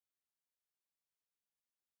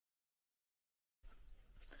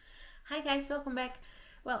Hi guys, welcome back.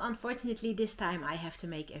 Well, unfortunately this time I have to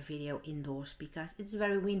make a video indoors because it's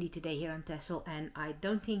very windy today here on Texel, and I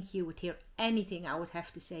don't think you would hear anything I would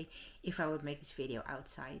have to say if I would make this video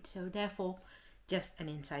outside. So therefore, just an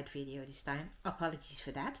inside video this time. Apologies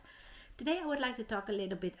for that. Today I would like to talk a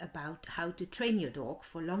little bit about how to train your dog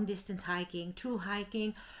for long distance hiking, through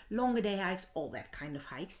hiking, longer day hikes, all that kind of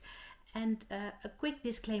hikes. And a quick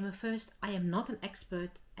disclaimer first, I am not an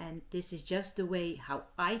expert and this is just the way how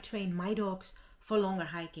I train my dogs for longer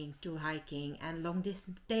hiking, through hiking and long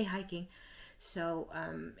distance day hiking. So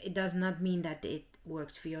it does not mean that it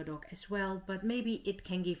works for your dog as well, but maybe it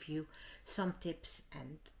can give you some tips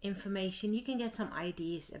and information. You can get some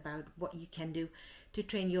ideas about what you can do to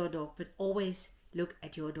train your dog, but always look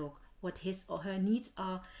at your dog, what his or her needs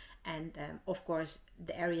are, and of course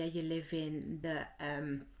the area you live in, the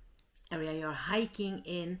area you're hiking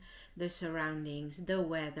in, the surroundings, the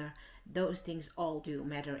weather, those things all do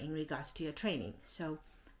matter in regards to your training. So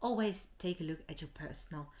always take a look at your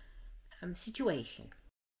personal situation.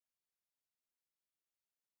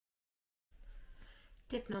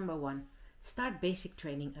 Tip number 1, start basic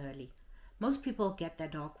training early. Most people get their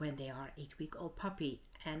dog when they are 8-week-old puppy,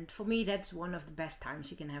 and for me that's one of the best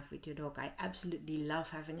times you can have with your dog. I absolutely love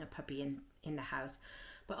having a puppy in the house.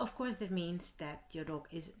 But of course that means that your dog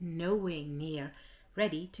is nowhere near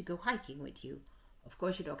ready to go hiking with you. Of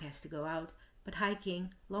course your dog has to go out, but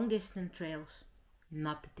hiking, long distance trails,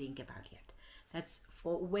 not to think about yet. That's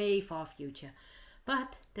for way far future.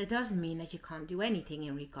 But that doesn't mean that you can't do anything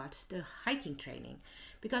in regards to hiking training,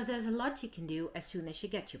 because there's a lot you can do as soon as you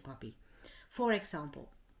get your puppy. For example,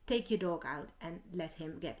 take your dog out and let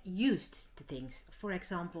him get used to things. For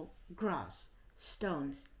example, grass,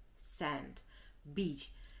 stones, sand,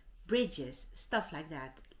 beach, bridges, stuff like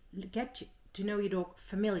that. Get to know your dog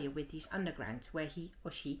familiar with these undergrounds where he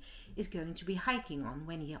or she is going to be hiking on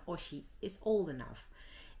when he or she is old enough.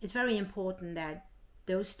 It's very important that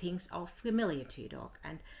those things are familiar to your dog,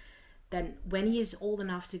 and then when he is old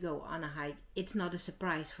enough to go on a hike, it's not a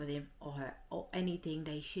surprise for them or her or anything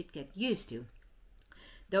they should get used to.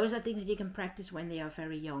 Those are things that you can practice when they are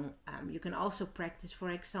very young. You can also practice, for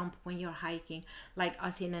example, when you're hiking, like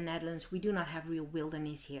us in the Netherlands, we do not have real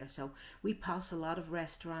wilderness here. So we pass a lot of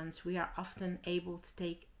restaurants. We are often able to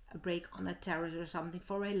take a break on a terrace or something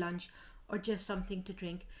for a lunch or just something to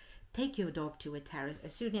drink. Take your dog to a terrace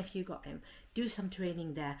as soon as you got him. Do some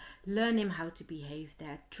training there. Learn him how to behave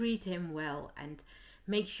there. Treat him well and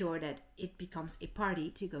make sure that it becomes a party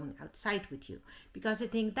to going outside with you, because I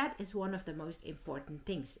think that is one of the most important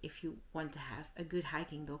things if you want to have a good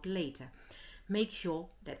hiking dog later. Make sure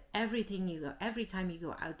that every time you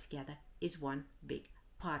go out together is one big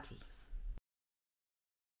party.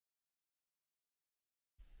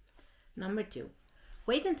 Number 2,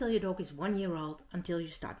 wait until your dog is 1 year old until you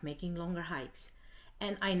start making longer hikes.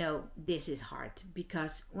 And I know this is hard,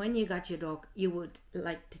 because when you got your dog, you would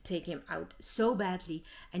like to take him out so badly,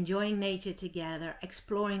 enjoying nature together,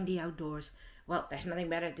 exploring the outdoors. Well, there's nothing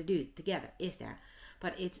better to do together, is there?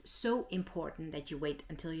 But it's so important that you wait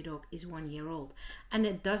until your dog is 1 year old. And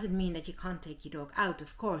it doesn't mean that you can't take your dog out.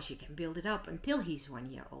 Of course, you can build it up until he's 1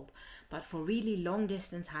 year old. But for really long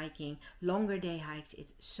distance hiking, longer day hikes,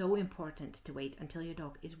 it's so important to wait until your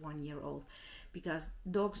dog is 1 year old. Because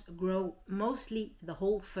dogs grow mostly the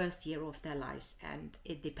whole first year of their lives, and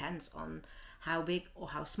it depends on how big or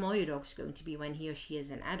how small your dog's going to be when he or she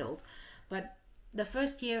is an adult. But the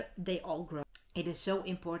first year they all grow. It is so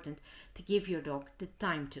important to give your dog the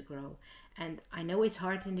time to grow. And I know it's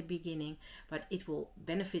hard in the beginning, but it will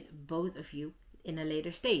benefit both of you in a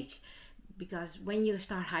later stage. Because when you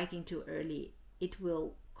start hiking too early, it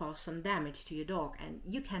will cause some damage to your dog and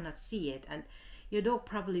you cannot see it. And your dog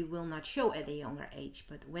probably will not show at a younger age,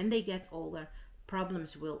 but when they get older,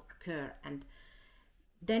 problems will occur. And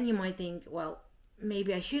then you might think, well,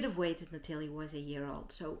 maybe I should have waited until he was a year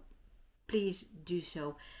old. So please do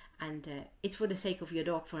so. And it's for the sake of your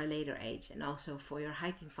dog for a later age, and also for your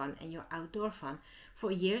hiking fun and your outdoor fun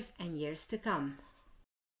for years and years to come.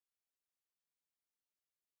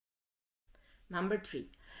 Number 3,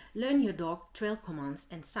 learn your dog trail commands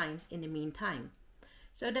and signs in the meantime.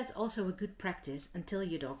 So that's also a good practice until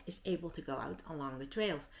your dog is able to go out on longer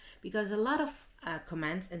trails, because a lot of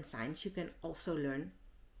commands and signs you can also learn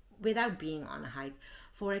without being on a hike.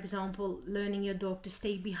 For example, learning your dog to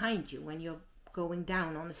stay behind you when you're going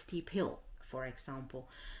down on a steep hill, for example.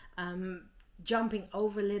 Jumping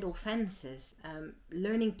over little fences,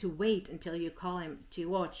 learning to wait until you call him to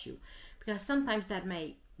watch you, because sometimes that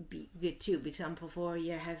may be good too. For example, for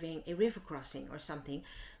you're having a river crossing or something,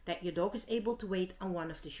 that your dog is able to wait on one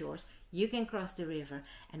of the shores, you can cross the river,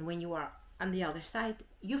 and when you are on the other side,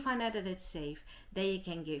 you find out that it's safe, then you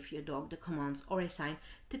can give your dog the commands or a sign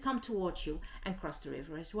to come towards you and cross the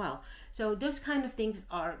river as well. So those kind of things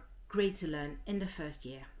are great to learn in the first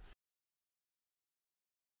year.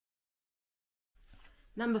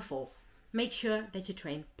 Number 4, make sure that you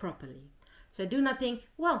train properly. So do not think,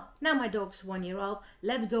 well, now my dog's 1 year old,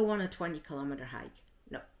 let's go on a 20-kilometer hike.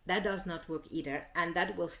 No, that does not work either, and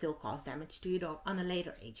that will still cause damage to your dog on a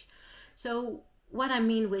later age. So what I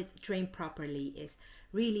mean with train properly is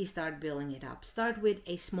really start building it up. Start with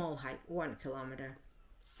a small hike, 1 kilometer.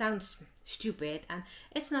 Sounds stupid and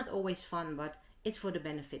it's not always fun, but it's for the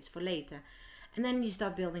benefits for later. And then you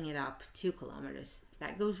start building it up, 2 kilometers. If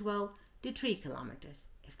that goes well, do 3 kilometers.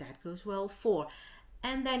 If that goes well, 4.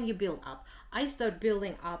 And then you build up. I start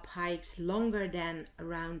building up hikes longer than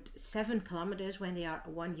around 7 kilometers when they are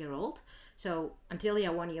 1 year old. So until they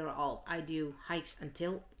are 1 year old, I do hikes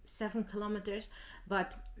until 7 kilometers.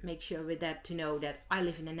 But make sure with that to know that I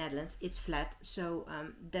live in the Netherlands. It's flat. So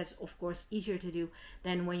that's of course easier to do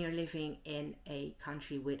than when you're living in a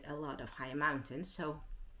country with a lot of high mountains. So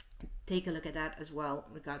take a look at that as well,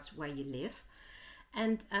 regards where you live.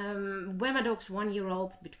 And when my dog's 1 year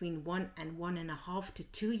old, between 1 and 1.5 to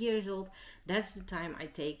 2 years old, that's the time I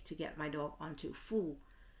take to get my dog onto full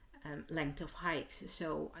length of hikes.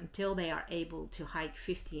 So until they are able to hike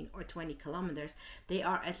 15 or 20 kilometers, they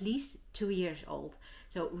are at least 2 years old.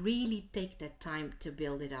 So really take that time to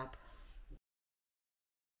build it up.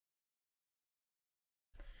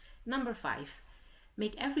 Number 5,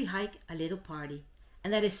 make every hike a little party.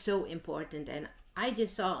 And that is so important. And I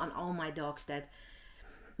just saw on all my dogs that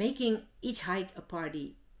making each hike a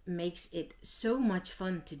party makes it so much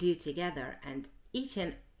fun to do together, and each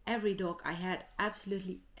and every dog I had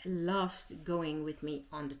absolutely loved going with me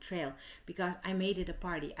on the trail because I made it a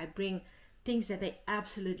party. I bring things that they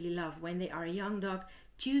absolutely love. When they are a young dog,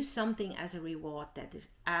 choose something as a reward that is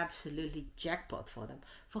absolutely jackpot for them.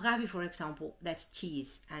 For Ravi, for example, that's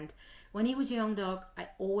cheese. And when he was a young dog, I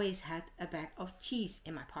always had a bag of cheese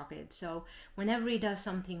in my pocket. So whenever he does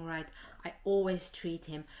something right, I always treat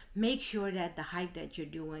him. Make sure that the hike that you're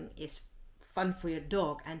doing is fun for your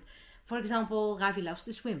dog. And for example, Ravi loves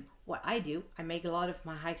to swim. What I do, I make a lot of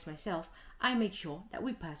my hikes myself. I make sure that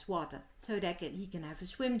we pass water so that he can have a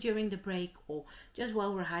swim during the break, or just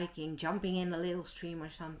while we're hiking, jumping in a little stream or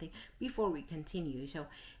something before we continue. So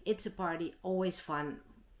it's a party, always fun.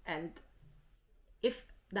 And if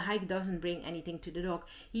the hike doesn't bring anything to the dog,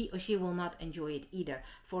 he or she will not enjoy it either.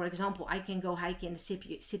 For example, I can go hike in the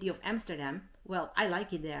city of Amsterdam. Well, I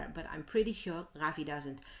like it there, but I'm pretty sure Ravi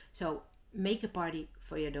doesn't. So make a party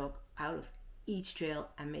for your dog out of each trail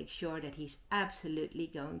and make sure that he's absolutely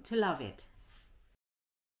going to love it.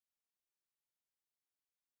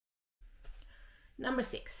 Number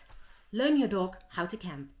 6, learn your dog how to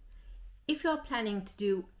camp. If you are planning to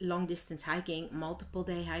do long distance hiking, multiple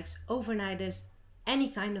day hikes, overnighters,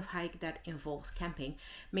 any kind of hike that involves camping,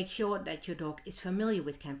 make sure that your dog is familiar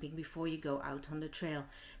with camping before you go out on the trail.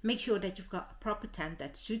 Make sure that you've got a proper tent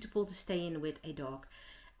that's suitable to stay in with a dog.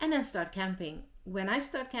 And then start camping. When I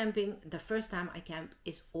start camping, the first time I camp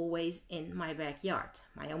is always in my backyard.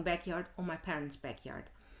 My own backyard or my parents' backyard.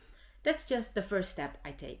 That's just the first step I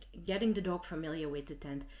take. Getting the dog familiar with the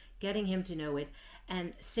tent, getting him to know it.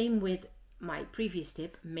 And same with my previous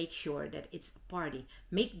tip, make sure that it's a party.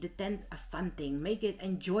 Make the tent a fun thing. Make it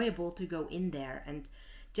enjoyable to go in there and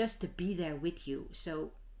just to be there with you.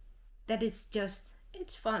 So that it's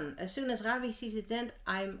fun. As soon as Ravi sees a tent,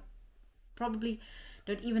 I'm probably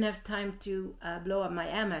don't even have time to blow up my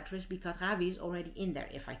air mattress because Ravi is already in there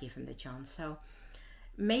if I give him the chance. So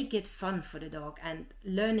make it fun for the dog and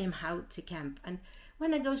learn him how to camp. And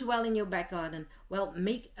when it goes well in your back garden, well,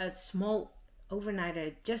 make a small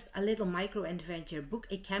overnighter, just a little micro adventure. Book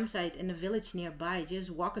a campsite in a village nearby. Just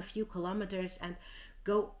walk a few kilometers and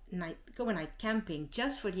go a night camping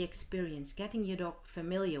just for the experience, getting your dog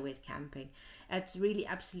familiar with camping. It's really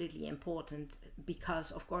absolutely important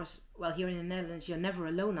because, of course, well, here in the Netherlands, you're never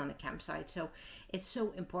alone on a campsite. So it's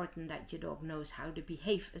so important that your dog knows how to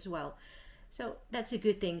behave as well. So that's a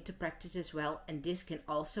good thing to practice as well. And this can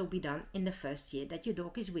also be done in the first year that your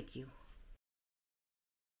dog is with you.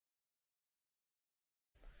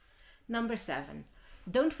 Number 7,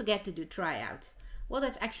 don't forget to do tryouts. Well,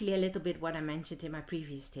 that's actually a little bit what I mentioned in my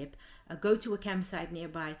previous tip. Go to a campsite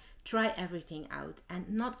nearby, try everything out, and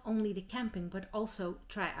not only the camping but also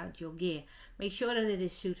try out your gear. Make sure that it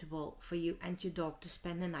is suitable for you and your dog to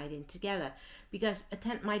spend the night in together, because a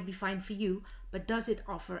tent might be fine for you, but does it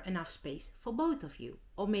offer enough space for both of you,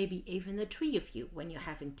 or maybe even the 3 of you when you're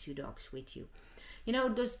having 2 dogs with you? You know,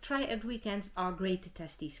 those tryout weekends are great to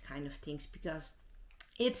test these kind of things because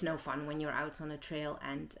It's no fun when you're out on a trail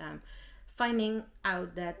and finding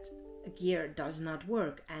out that gear does not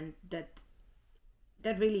work, and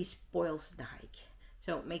that really spoils the hike.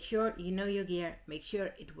 So make sure you know your gear, make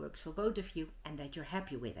sure it works for both of you, and that you're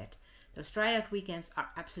happy with it. Those tryout weekends are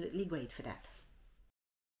absolutely great for that.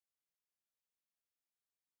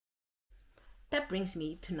 That brings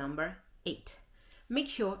me to number 8. Make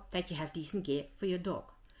sure that you have decent gear for your dog.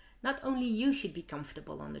 Not only you should be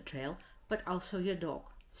comfortable on the trail, but also your dog.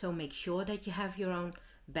 So make sure that you have your own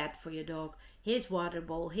bed for your dog, his water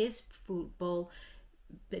bowl, his food bowl,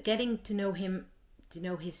 getting to know him, to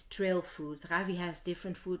know his trail food. Ravi has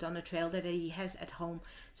different food on the trail that he has at home.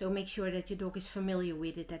 So make sure that your dog is familiar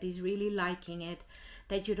with it, that he's really liking it,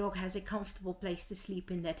 that your dog has a comfortable place to sleep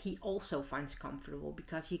in that he also finds comfortable,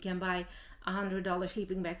 because you can buy $100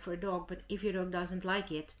 sleeping bag for a dog, but if your dog doesn't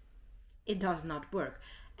like it, it does not work.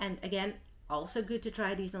 And again, also good to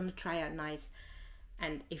try these on the tryout nights.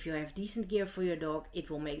 And if you have decent gear for your dog, it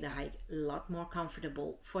will make the hike a lot more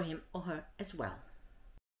comfortable for him or her as well.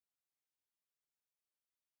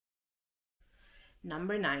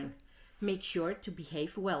 Number 9, make sure to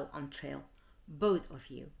behave well on trail, both of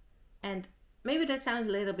you. And maybe that sounds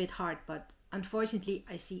a little bit hard, but unfortunately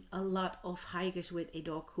I see a lot of hikers with a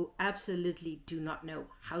dog who absolutely do not know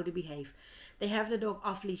how to behave. They have the dog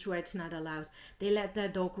off leash where it's not allowed. They let their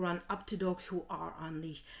dog run up to dogs who are on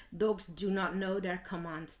leash. Dogs do not know their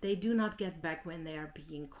commands. They do not get back when they are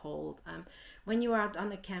being called. When you are out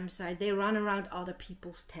on a campsite, they run around other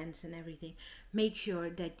people's tents and everything. Make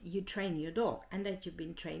sure that you train your dog and that you've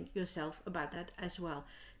been trained yourself about that as well.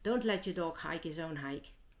 Don't let your dog hike his own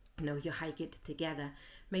hike. No, you hike it together.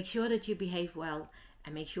 Make sure that you behave well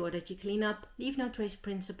and make sure that you clean up. Leave no trace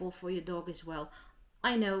principle for your dog as well.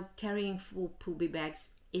 I know carrying full poopy bags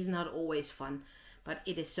is not always fun, but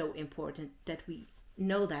it is so important that we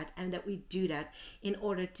know that and that we do that in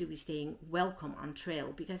order to be staying welcome on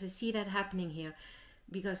trail, because I see that happening here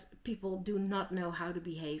because people do not know how to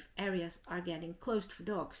behave. Areas are getting closed for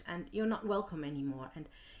dogs and you're not welcome anymore, and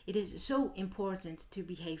it is so important to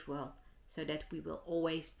behave well so that we will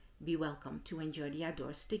always be welcome to enjoy the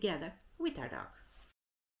outdoors together with our dog.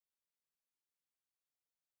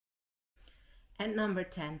 And number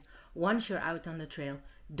 10, once you're out on the trail,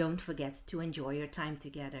 don't forget to enjoy your time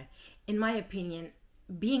together. In my opinion,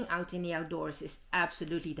 being out in the outdoors is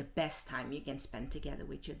absolutely the best time you can spend together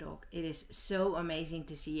with your dog. It is so amazing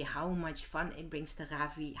to see how much fun it brings to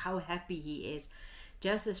Ravi, how happy he is,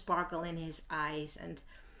 just the sparkle in his eyes and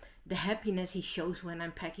the happiness he shows when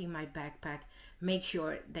I'm packing my backpack. Make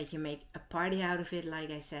sure that you make a party out of it, like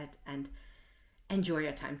I said, and enjoy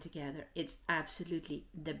your time together. It's absolutely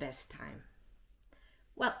the best time.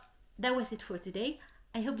 Well, that was it for today.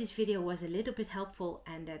 I hope this video was a little bit helpful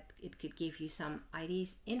and that it could give you some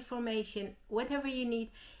ideas, information, whatever you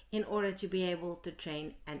need in order to be able to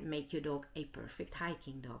train and make your dog a perfect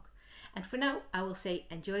hiking dog. And for now, I will say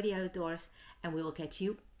enjoy the outdoors and we will catch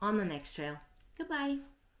you on the next trail. Goodbye.